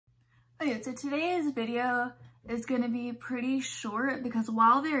Okay, so today's video is going to be pretty short because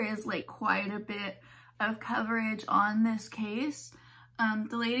while there is like quite a bit of coverage on this case,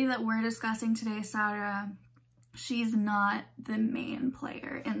 the lady that we're discussing today, Sara, she's not the main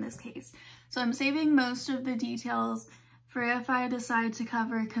player in this case. So I'm saving most of the details for if I decide to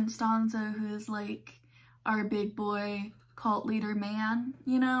cover Constanzo, who is like our big boy cult leader man,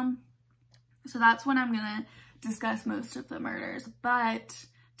 you know? So that's when I'm gonna discuss most of the murders. But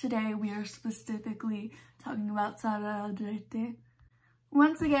today we are specifically talking about Sara Aldrete.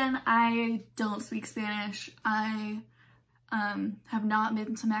 Once again, I don't speak Spanish. I have not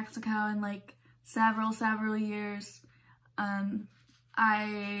been to Mexico in like several years.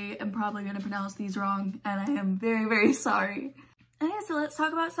 I am probably going to pronounce these wrong and I am very sorry. Okay, so let's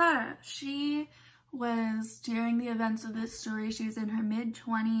talk about Sara. She was, during the events of this story, she was in her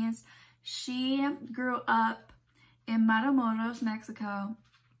mid-20s. She grew up in Matamoros, Mexico,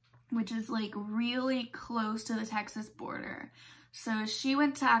 which is like really close to the Texas border. So she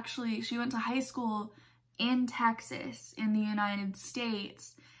went to high school in Texas in the United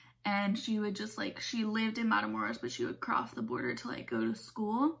States, and she would just like, she lived in Matamoros, but she would cross the border to like go to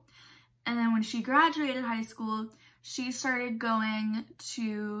school. And then when she graduated high school, she started going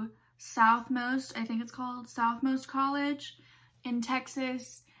to Southmost, I think it's called Southmost College in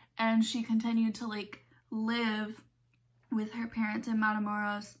Texas, and she continued to like live with her parents in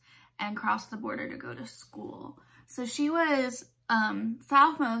Matamoros and cross the border to go to school. So she was,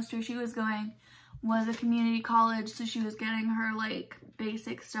 Southmost, where she was going, was a community college, so she was getting her like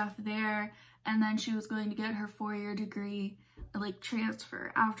basic stuff there, and then she was going to get her 4-year degree, like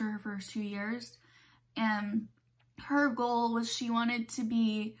transfer after her first 2 years. And her goal was she wanted to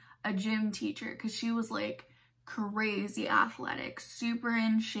be a gym teacher because she was like crazy athletic, super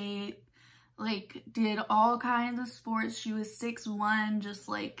in shape, like did all kinds of sports. She was 6'1", just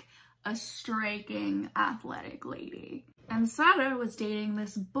like a striking athletic lady. And Sara was dating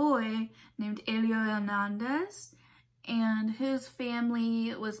this boy named Elio Hernandez, and his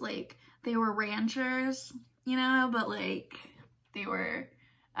family was like, they were ranchers, you know, but like they were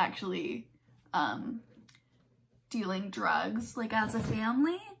actually dealing drugs like as a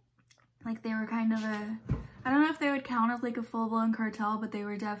family. Like they were kind of a, I don't know if they would count as like a full-blown cartel, but they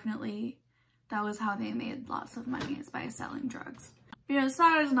were definitely, that was how they made lots of money, is by selling drugs. You know,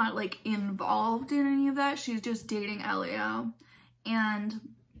 Sara's not like involved in any of that. She's just dating Elio. And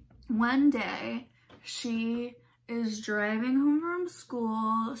one day she is driving home from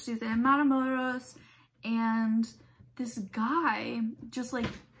school. She's in Matamoros, and this guy just like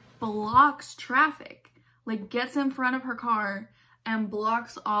blocks traffic, like gets in front of her car and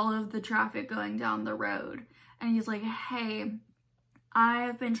blocks all of the traffic going down the road. And he's like, hey,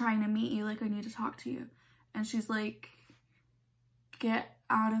 I've been trying to meet you, like I need to talk to you. And she's like, get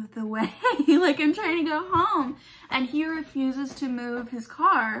out of the way, like I'm trying to go home. And he refuses to move his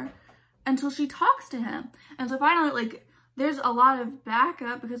car until she talks to him. And so finally, like, there's a lot of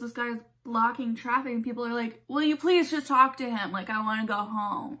backup because this guy's blocking traffic, and people are like, will you please just talk to him? Like, I want to go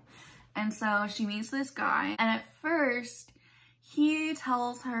home. And so she meets this guy, and at first he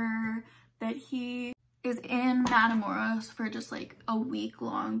tells her that he is in Matamoros for just like a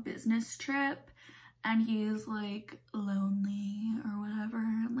week-long business trip, and he's like lonely or whatever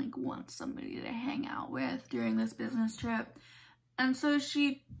and like wants somebody to hang out with during this business trip. And so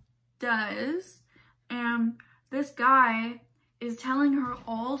she does, and this guy is telling her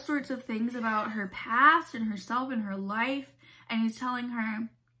all sorts of things about her past and herself and her life, and he's telling her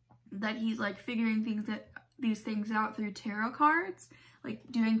that he's like figuring these things out through tarot cards, like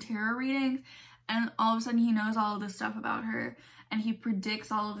doing tarot readings, and all of a sudden he knows all of this stuff about her, and he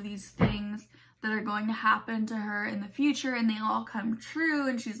predicts all of these things that are going to happen to her in the future, and they all come true.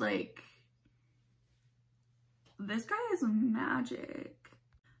 And she's like, this guy is magic.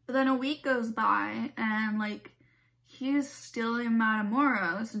 But then a week goes by, and like he's still in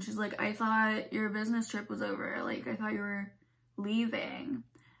Matamoros, and she's like, I thought your business trip was over, like I thought you were leaving.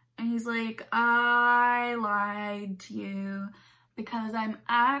 And he's like, I lied to you because I'm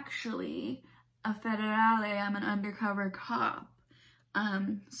actually a federale, I'm an undercover cop.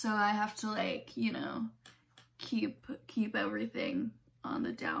 So I have to like, you know, keep everything on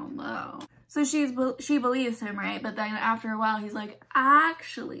the down low. So she believes him, right? But then after a while, he's like,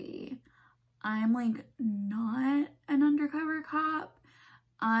 actually, I'm like not an undercover cop.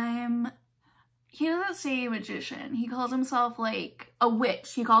 He doesn't say magician. He calls himself like a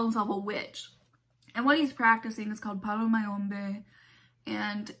witch. He calls himself a witch. And what he's practicing is called palo mayombe.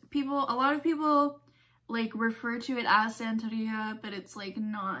 And a lot of people like refer to it as Santeria, but it's like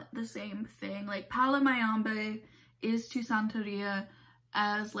not the same thing. Like palo mayombe is to Santeria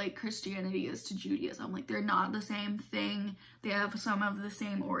as like Christianity is to Judaism. Like they're not the same thing. They have some of the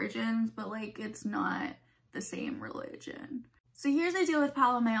same origins, but like it's not the same religion. So here's the deal with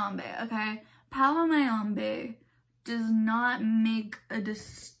Palo Mayombe, okay? Palo Mayombe does not make a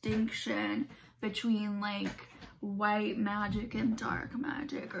distinction between like white magic and dark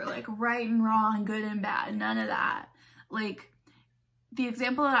magic, or like right and wrong, good and bad, none of that. Like the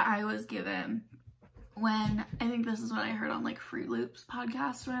example that I was given when, I think this is what I heard on like Fruit Loops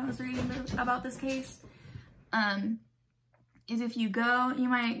podcast when I was reading about this case, is if you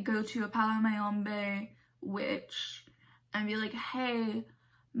might go to a Palo Mayombe witch and be like, hey,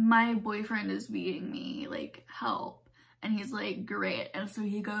 my boyfriend is beating me, like help. And he's like, great. And so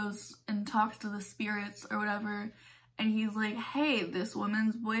he goes and talks to the spirits or whatever, and he's like, hey, this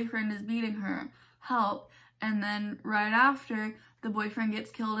woman's boyfriend is beating her, help. And then right after, the boyfriend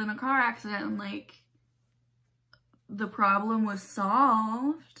gets killed in a car accident, and like the problem was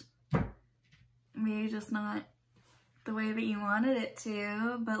solved. Maybe just not the way that you wanted it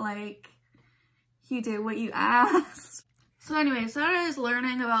to, but like he did what you asked. So anyway, Sara is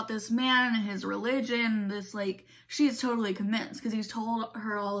learning about this man and his religion. This like, she's totally convinced because he's told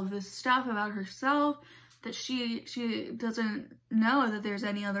her all of this stuff about herself that she doesn't know that there's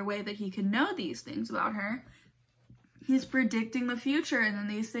any other way that he can know these things about her. He's predicting the future, and then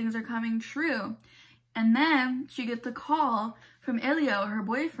these things are coming true. And then she gets a call from Elio, her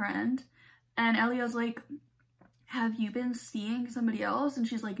boyfriend, and Elio's like, have you been seeing somebody else? And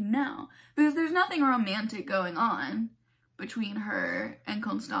she's like, no, because there's nothing romantic going on between her and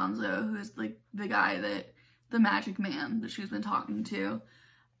Constanzo, who is like the guy that, the magic man that she's been talking to.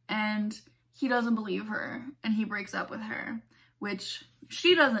 And he doesn't believe her, and he breaks up with her, which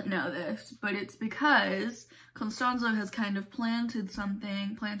she doesn't know this, but it's because Constanzo has kind of planted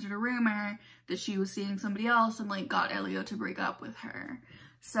a rumor that she was seeing somebody else and like got Elio to break up with her.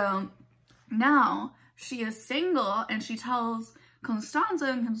 So now she is single, and she tells Constanzo,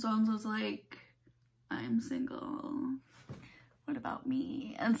 and Constanzo's like, I'm single. What about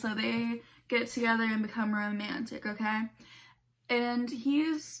me? And so they get together and become romantic, okay? And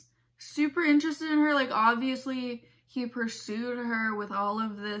he's super interested in her. Like, obviously, he pursued her with all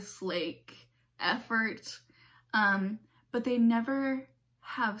of this, like, effort. But they never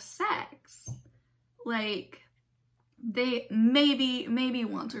have sex. Like, they maybe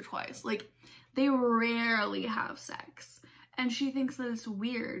once or twice. Like, they rarely have sex. And she thinks that it's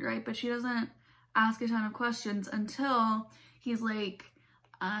weird, right? But she doesn't ask a ton of questions until he's like,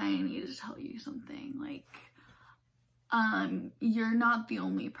 I need to tell you something. Like, you're not the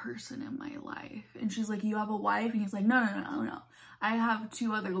only person in my life. And she's like, you have a wife? And he's like, no. I have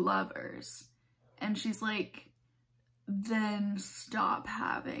 2 other lovers. And she's like, then stop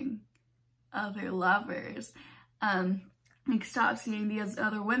having other lovers. Like, stop seeing these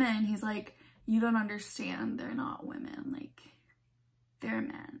other women. And he's like, you don't understand. They're not women. Like, they're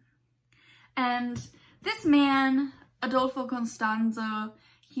men. And this man, Adolfo Constanzo,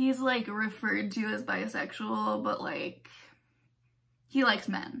 he's like referred to as bisexual, but like he likes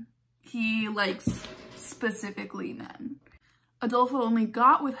men. He likes specifically men. Adolfo only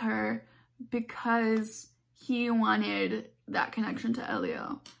got with her because he wanted that connection to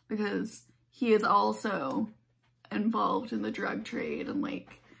Elio, because he is also involved in the drug trade and like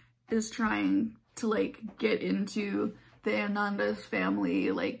is trying to like get into the Hernandez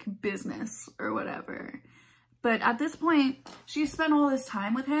family like business or whatever. But at this point, she spent all this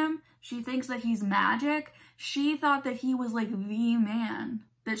time with him. She thinks that he's magic. She thought that he was like the man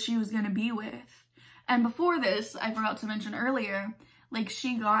that she was gonna be with. And before this, I forgot to mention earlier, like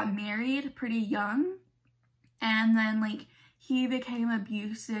she got married pretty young, and then like he became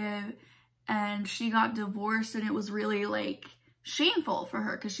abusive and she got divorced, and it was really like shameful for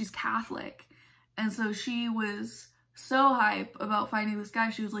her because she's Catholic. And so she was so hype about finding this guy.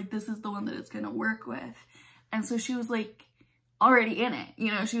 She was like, this is the one that it's gonna work with. And so she was like already in it,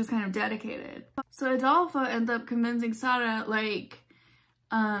 you know, she was kind of dedicated. So Adolfo ended up convincing Sara, like,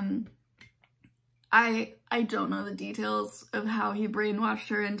 I don't know the details of how he brainwashed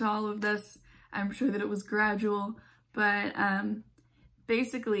her into all of this. I'm sure that it was gradual, but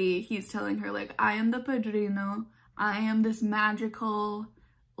basically he's telling her like, I am the padrino, I am this magical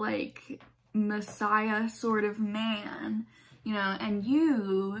like messiah sort of man, you know, and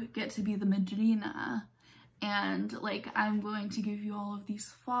you get to be the madrina. And like, I'm going to give you all of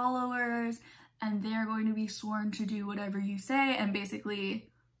these followers, and they're going to be sworn to do whatever you say. And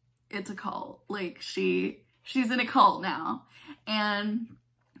basically it's a cult. Like she's in a cult now, and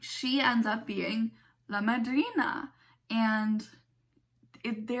she ends up being la madrina. And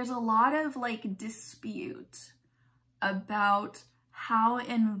there's a lot of like dispute about how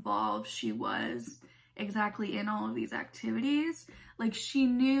involved she was exactly in all of these activities. Like, she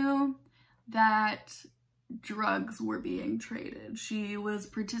knew that drugs were being traded. She was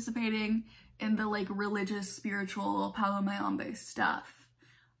participating in the like religious, spiritual Palo Mayombe stuff.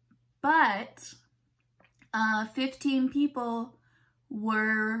 But 15 people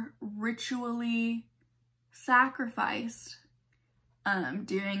were ritually sacrificed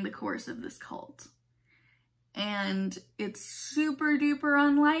during the course of this cult. And it's super duper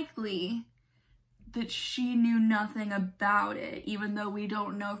unlikely that she knew nothing about it, even though we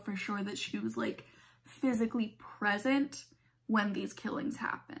don't know for sure that she was like physically present when these killings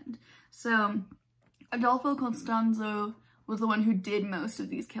happened. So Adolfo Constanzo was the one who did most of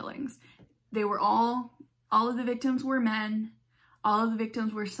these killings. They were all of the victims were men. All of the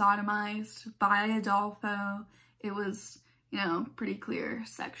victims were sodomized by Adolfo. It was, you know, pretty clear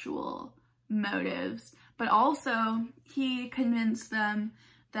sexual motives. But also, he convinced them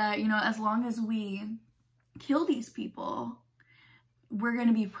that, you know, as long as we kill these people, we're going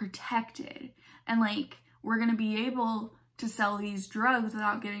to be protected. And, like, we're going to be able to sell these drugs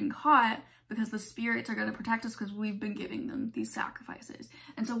without getting caught because the spirits are going to protect us because we've been giving them these sacrifices.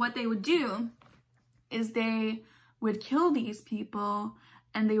 And so what they would do is they would kill these people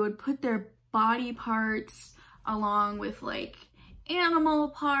and they would put their body parts along with, like, animal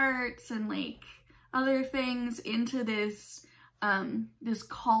parts and, like, other things into this this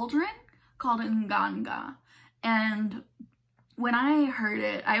cauldron called nganga. And when I heard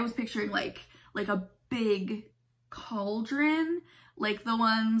it, I was picturing like a big cauldron, like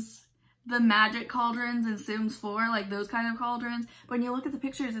the magic cauldrons in Sims 4, like those kind of cauldrons. But when you look at the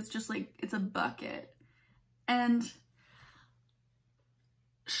pictures, it's just like, it's a bucket. And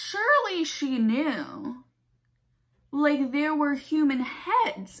surely she knew, like, there were human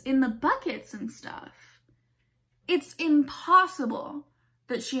heads in the buckets and stuff. It's impossible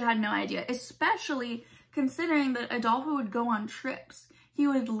that she had no idea, especially considering that Adolfo would go on trips. He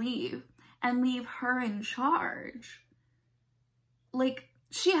would leave and leave her in charge. Like,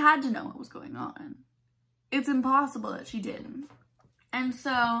 she had to know what was going on. It's impossible that she didn't. And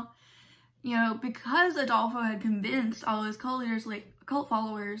so, you know, because Adolfo had convinced all his cult leaders, like, cult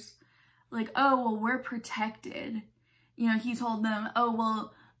followers, like, oh, well, we're protected. You know, he told them, oh,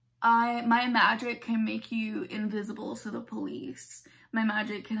 well, my magic can make you invisible to the police. My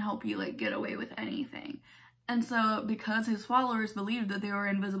magic can help you, like, get away with anything. And so, because his followers believed that they were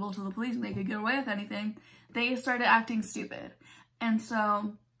invisible to the police and they could get away with anything, they started acting stupid. And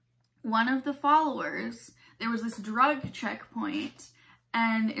so, one of the followers, there was this drug checkpoint,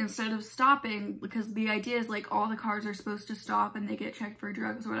 and instead of stopping, because the idea is, like, all the cars are supposed to stop and they get checked for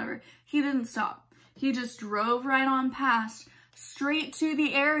drugs or whatever, he didn't stop. He just drove right on past, straight to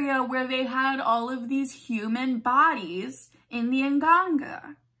the area where they had all of these human bodies in the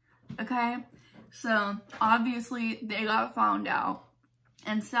nganga, okay? So, obviously, they got found out,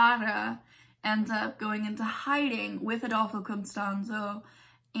 and Sara ends up going into hiding with Adolfo Constanzo,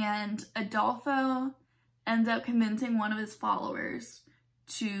 and Adolfo ends up convincing one of his followers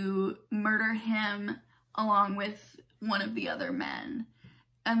to murder him along with one of the other men.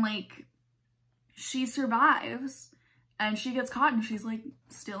 And, like, she survives, and she gets caught, and she's, like,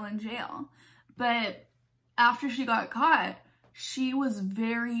 still in jail. But after she got caught, she was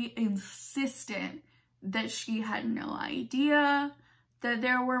very insistent that she had no idea that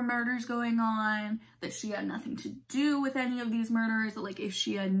there were murders going on, that she had nothing to do with any of these murders, that, like, if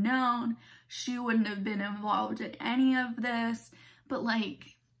she had known, she wouldn't have been involved in any of this. But,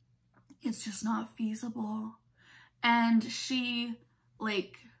 like, it's just not feasible. And she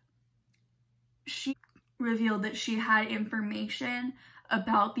revealed that she had information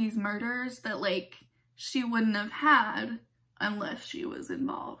about these murders that, like, she wouldn't have had unless she was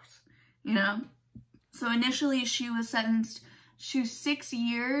involved, you know? So initially she was sentenced to 6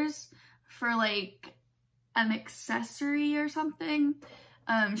 years for, like, an accessory or something.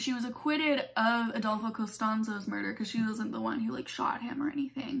 She was acquitted of Adolfo Constanzo's murder because she wasn't the one who, like, shot him or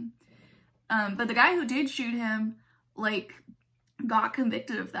anything. But the guy who did shoot him, like, got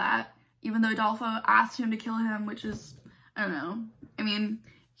convicted of that, even though Adolfo asked him to kill him, which is, I don't know. I mean,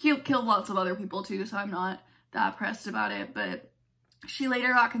 he killed lots of other people too, so I'm not that pressed about it, but she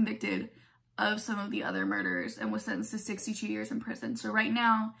later got convicted of some of the other murders and was sentenced to 62 years in prison. So right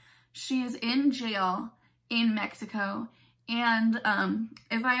now, she is in jail in Mexico, and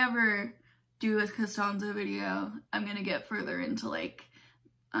if I ever do a Constanzo video, I'm gonna get further into, like,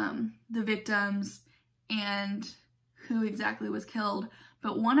 the victims and who exactly was killed.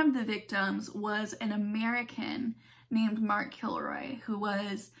 But one of the victims was an American named Mark Kilroy, who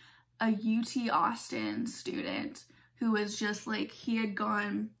was a UT Austin student who was just like, he had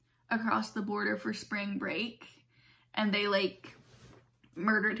gone across the border for spring break and they like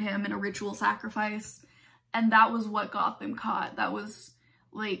murdered him in a ritual sacrifice, and that was what got them caught. That was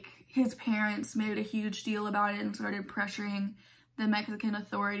like, his parents made a huge deal about it and started pressuring the Mexican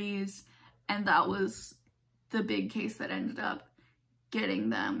authorities, and that was the big case that ended up getting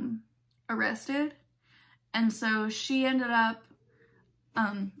them arrested. And so she ended up,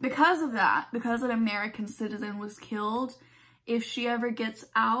 because of that, because an American citizen was killed, if she ever gets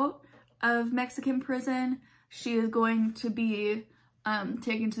out of Mexican prison, she is going to be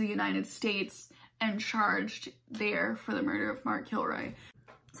taken to the United States and charged there for the murder of Mark Kilroy.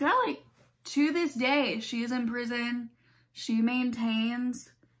 So yeah, like, to this day, she is in prison. She maintains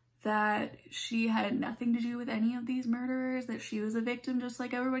that she had nothing to do with any of these murders, that she was a victim just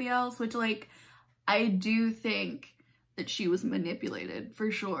like everybody else, which, like, I do think that she was manipulated,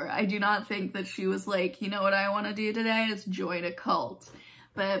 for sure. I do not think that she was like, you know what I want to do today is join a cult.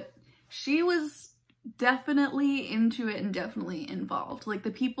 But she was definitely into it and definitely involved. Like,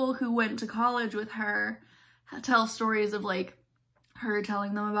 the people who went to college with her tell stories of, like, her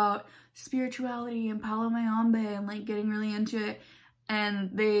telling them about spirituality and Palo Mayombe and, like, getting really into it. And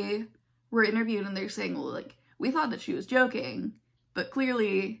they were interviewed and they're saying, well, like, we thought that she was joking, but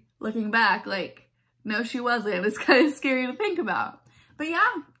clearly, looking back, like, no, she wasn't. It's kind of scary to think about. But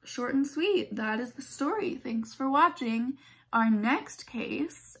yeah, short and sweet. That is the story. Thanks for watching. Our next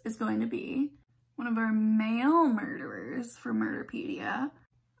case is going to be one of our male murderers for Murderpedia.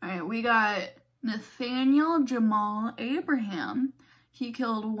 All right, we got Nathaniel Jamal Abraham. He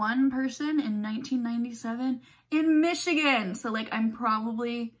killed one person in 1997 in Michigan. So, like, I'm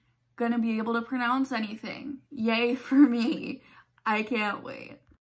probably gonna be able to pronounce anything. Yay for me. I can't wait.